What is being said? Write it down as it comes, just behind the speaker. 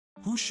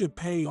Who should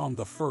pay on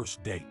the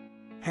first date?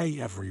 Hey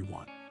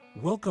everyone,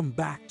 welcome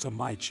back to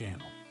my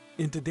channel.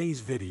 In today's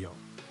video,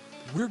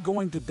 we're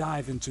going to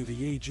dive into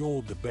the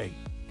age-old debate.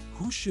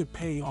 Who should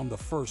pay on the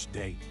first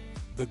date?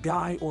 The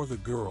guy or the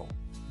girl?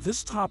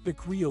 This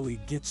topic really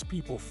gets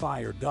people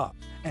fired up,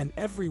 and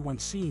everyone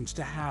seems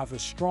to have a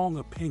strong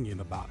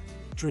opinion about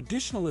it.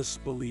 Traditionalists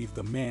believe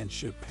the man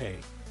should pay.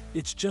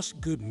 It's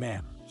just good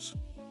manners.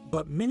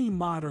 But many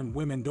modern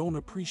women don't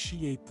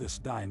appreciate this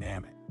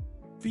dynamic,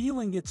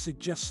 feeling it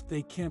suggests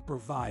they can't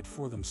provide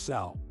for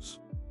themselves.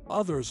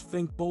 Others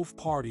think both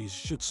parties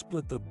should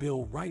split the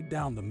bill right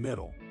down the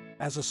middle,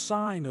 as a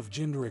sign of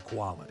gender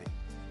equality.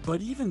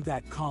 But even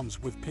that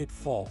comes with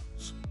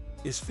pitfalls.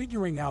 Is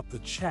figuring out the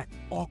check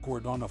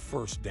awkward on a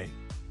first date?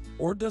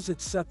 Or does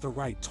it set the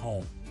right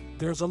tone?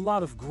 There's a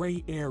lot of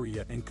gray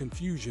area and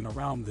confusion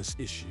around this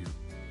issue,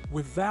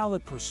 with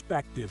valid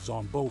perspectives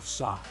on both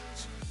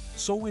sides.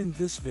 So in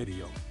this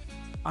video,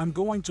 I'm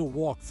going to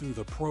walk through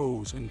the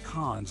pros and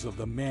cons of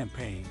the man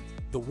paying,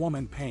 the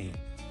woman paying,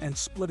 and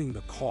splitting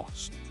the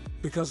cost,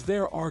 because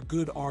there are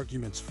good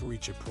arguments for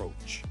each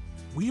approach.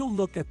 We'll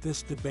look at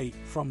this debate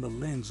from the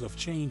lens of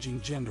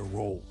changing gender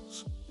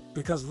roles,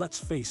 because let's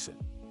face it,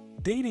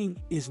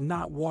 dating is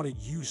not what it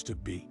used to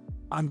be.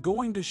 I'm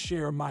going to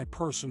share my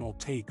personal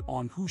take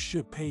on who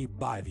should pay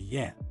by the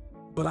end,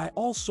 but I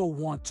also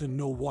want to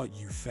know what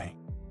you think.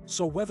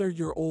 So whether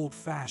you're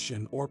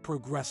old-fashioned or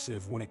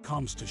progressive when it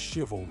comes to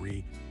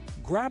chivalry,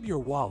 grab your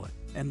wallet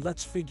and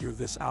let's figure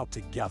this out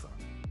together.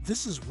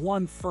 This is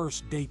one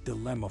first date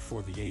dilemma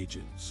for the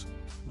ages.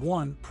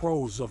 1.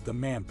 Pros of the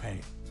man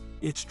paying.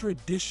 It's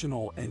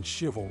traditional and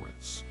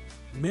chivalrous.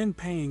 Men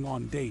paying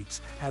on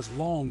dates has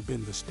long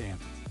been the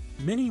standard.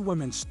 Many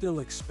women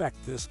still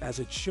expect this as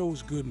it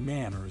shows good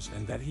manners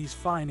and that he's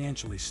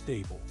financially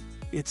stable.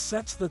 It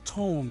sets the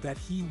tone that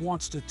he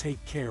wants to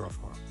take care of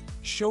her,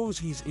 shows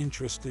he's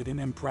interested in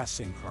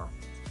impressing her.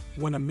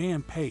 When a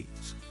man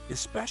pays,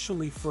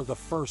 especially for the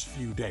first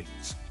few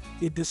dates,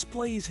 it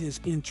displays his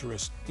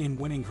interest in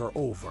winning her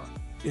over.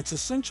 It's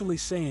essentially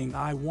saying,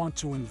 I want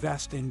to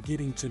invest in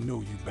getting to know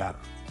you better.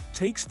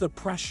 Takes the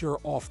pressure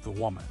off the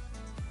woman.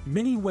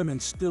 Many women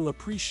still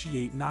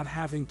appreciate not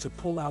having to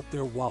pull out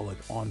their wallet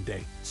on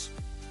dates,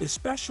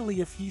 especially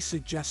if he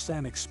suggests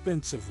an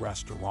expensive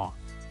restaurant.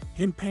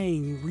 Him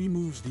paying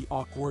removes the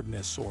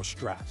awkwardness or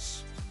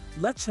stress,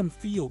 lets him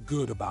feel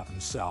good about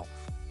himself.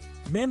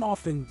 Men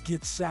often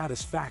get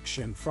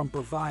satisfaction from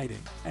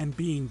providing and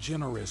being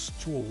generous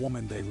to a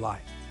woman they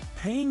like.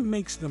 Paying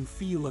makes them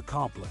feel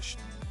accomplished,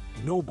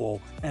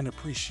 noble, and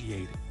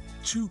appreciated.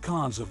 2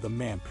 cons of the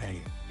man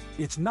paying.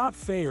 It's not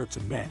fair to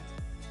men.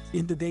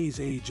 In today's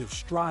age of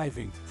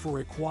striving for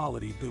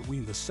equality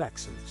between the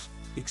sexes,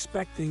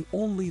 expecting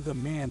only the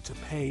man to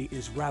pay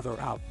is rather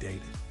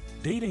outdated.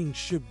 Dating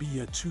should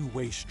be a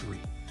two-way street.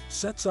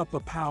 Sets up a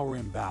power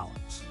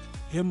imbalance.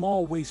 Him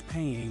always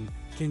paying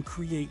can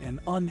create an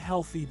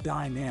unhealthy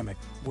dynamic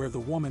where the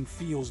woman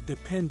feels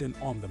dependent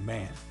on the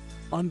man,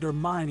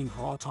 undermining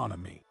her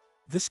autonomy.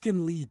 This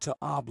can lead to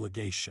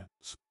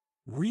obligations.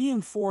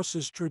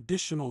 Reinforces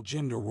traditional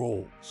gender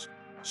roles.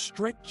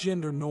 Strict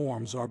gender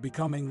norms are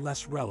becoming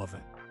less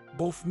relevant.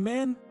 Both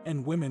men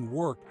and women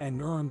work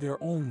and earn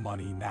their own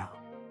money now,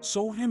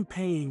 so him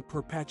paying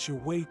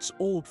perpetuates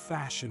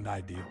old-fashioned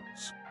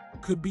ideals.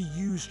 Could be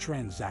used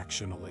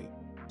transactionally.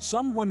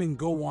 Some women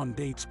go on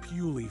dates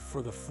purely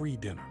for the free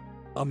dinner.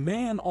 A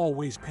man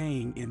always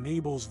paying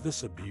enables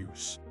this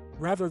abuse,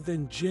 rather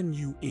than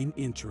genuine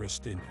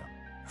interest in him.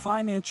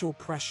 Financial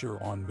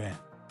pressure on men.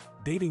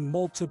 Dating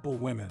multiple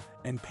women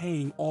and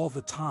paying all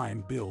the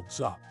time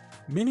builds up.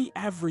 Many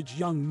average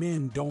young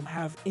men don't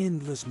have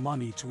endless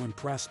money to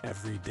impress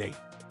every date.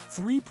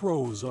 3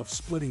 pros of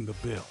splitting the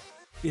bill.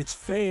 It's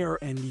fair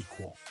and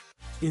equal.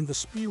 In the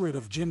spirit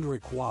of gender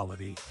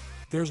equality,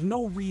 there's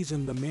no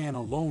reason the man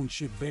alone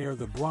should bear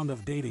the brunt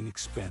of dating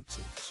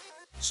expenses.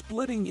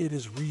 Splitting it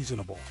is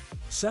reasonable,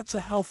 sets a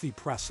healthy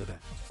precedent.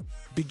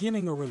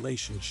 Beginning a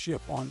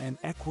relationship on an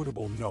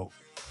equitable note,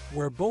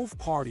 where both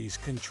parties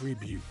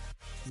contribute,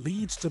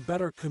 leads to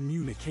better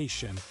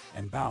communication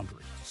and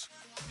boundaries.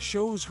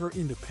 Shows her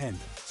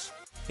independence.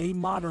 A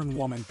modern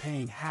woman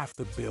paying half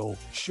the bill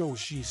shows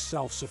she's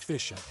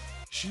self-sufficient.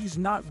 She's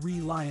not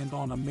reliant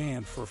on a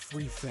man for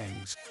free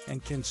things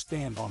and can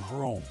stand on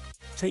her own.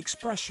 Takes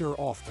pressure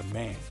off the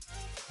man.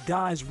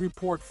 Guys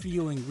report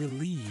feeling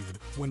relieved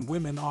when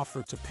women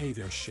offer to pay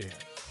their share.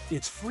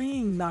 It's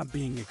freeing not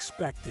being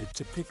expected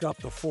to pick up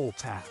the full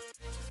tab.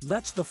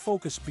 Lets the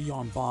focus be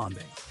on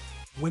bonding.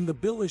 When the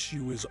bill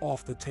issue is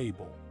off the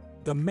table,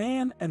 the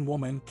man and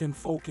woman can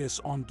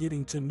focus on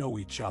getting to know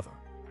each other.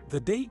 The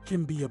date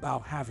can be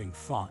about having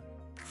fun.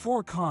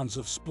 4 cons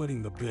of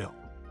splitting the bill.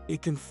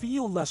 It can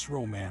feel less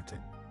romantic.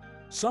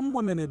 Some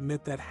women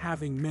admit that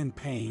having men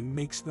paying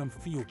makes them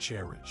feel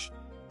cherished.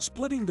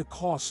 Splitting the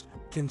cost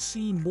can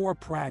seem more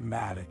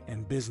pragmatic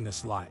and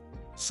businesslike.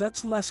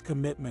 Sets less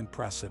commitment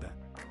precedent.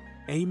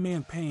 A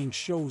man paying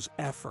shows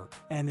effort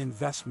and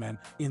investment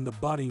in the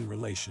budding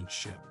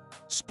relationship.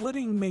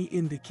 Splitting may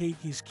indicate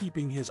he's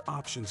keeping his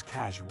options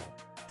casual.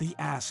 The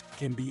ask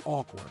can be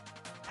awkward.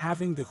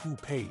 Having the who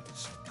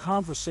pays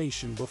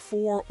conversation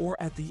before or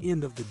at the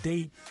end of the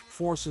date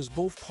forces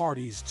both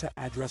parties to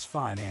address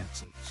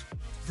finances.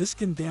 This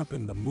can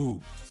dampen the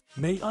mood,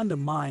 may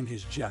undermine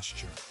his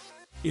gesture.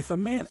 If a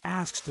man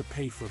asks to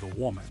pay for the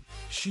woman,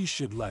 she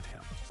should let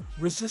him.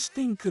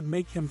 Resisting could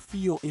make him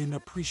feel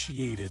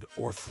unappreciated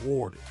or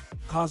thwarted,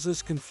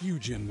 causes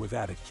confusion with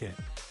etiquette.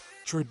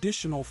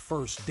 Traditional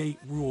first date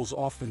rules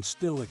often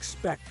still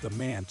expect the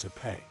man to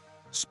pay.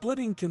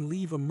 Splitting can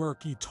leave a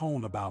murky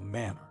tone about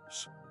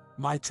manners.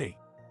 My take.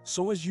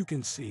 So as you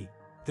can see,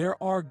 there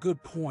are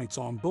good points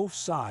on both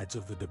sides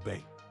of the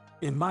debate.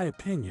 In my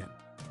opinion,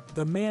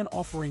 the man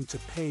offering to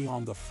pay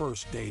on the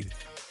first date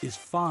is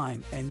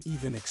fine and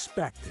even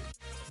expected,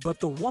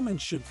 but the woman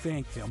should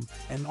thank him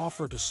and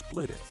offer to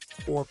split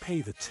it or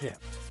pay the tip.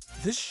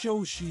 This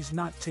shows she's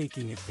not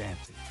taking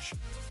advantage.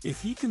 If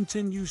he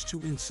continues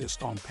to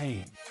insist on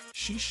paying,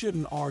 she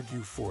shouldn't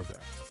argue further.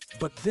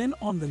 But then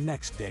on the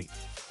next date,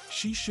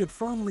 she should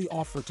firmly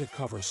offer to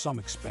cover some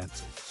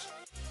expenses.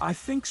 I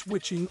think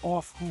switching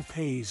off who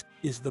pays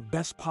is the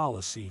best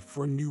policy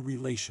for new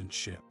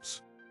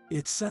relationships.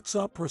 It sets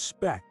up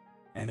respect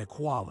and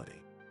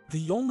equality.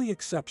 The only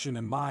exception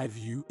in my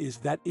view is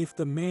that if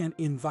the man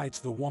invites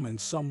the woman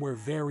somewhere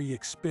very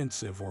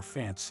expensive or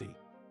fancy,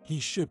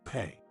 he should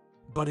pay.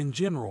 But in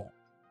general,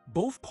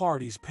 both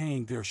parties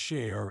paying their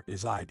share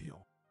is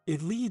ideal.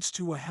 It leads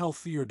to a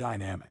healthier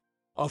dynamic.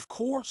 Of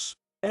course,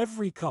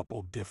 every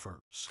couple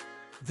differs.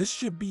 This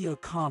should be a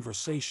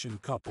conversation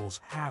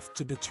couples have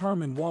to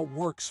determine what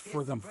works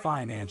for them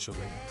financially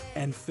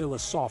and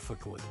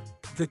philosophically.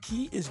 The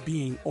key is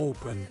being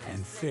open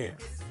and fair.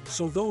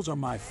 So those are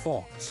my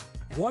thoughts.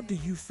 What do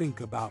you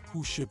think about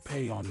who should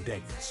pay on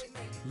dates?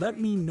 Let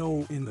me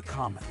know in the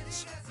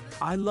comments.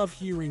 I love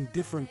hearing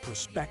different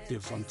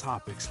perspectives on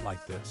topics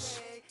like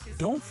this.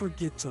 Don't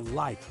forget to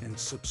like and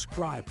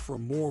subscribe for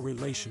more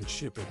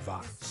relationship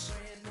advice.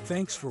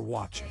 Thanks for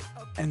watching.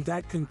 And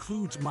that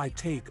concludes my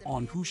take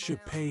on who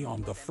should pay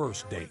on the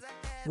first date.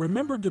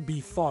 Remember to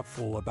be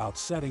thoughtful about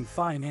setting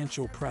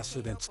financial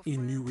precedents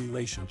in new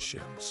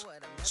relationships.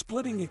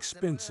 Splitting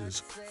expenses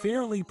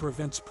fairly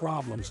prevents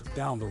problems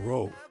down the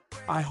road.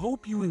 I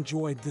hope you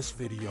enjoyed this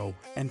video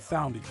and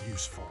found it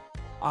useful.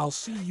 I'll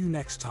see you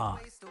next time.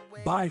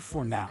 Bye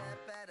for now.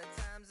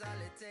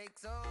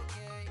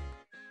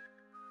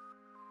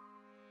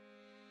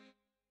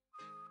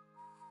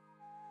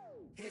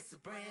 It's a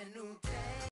brand new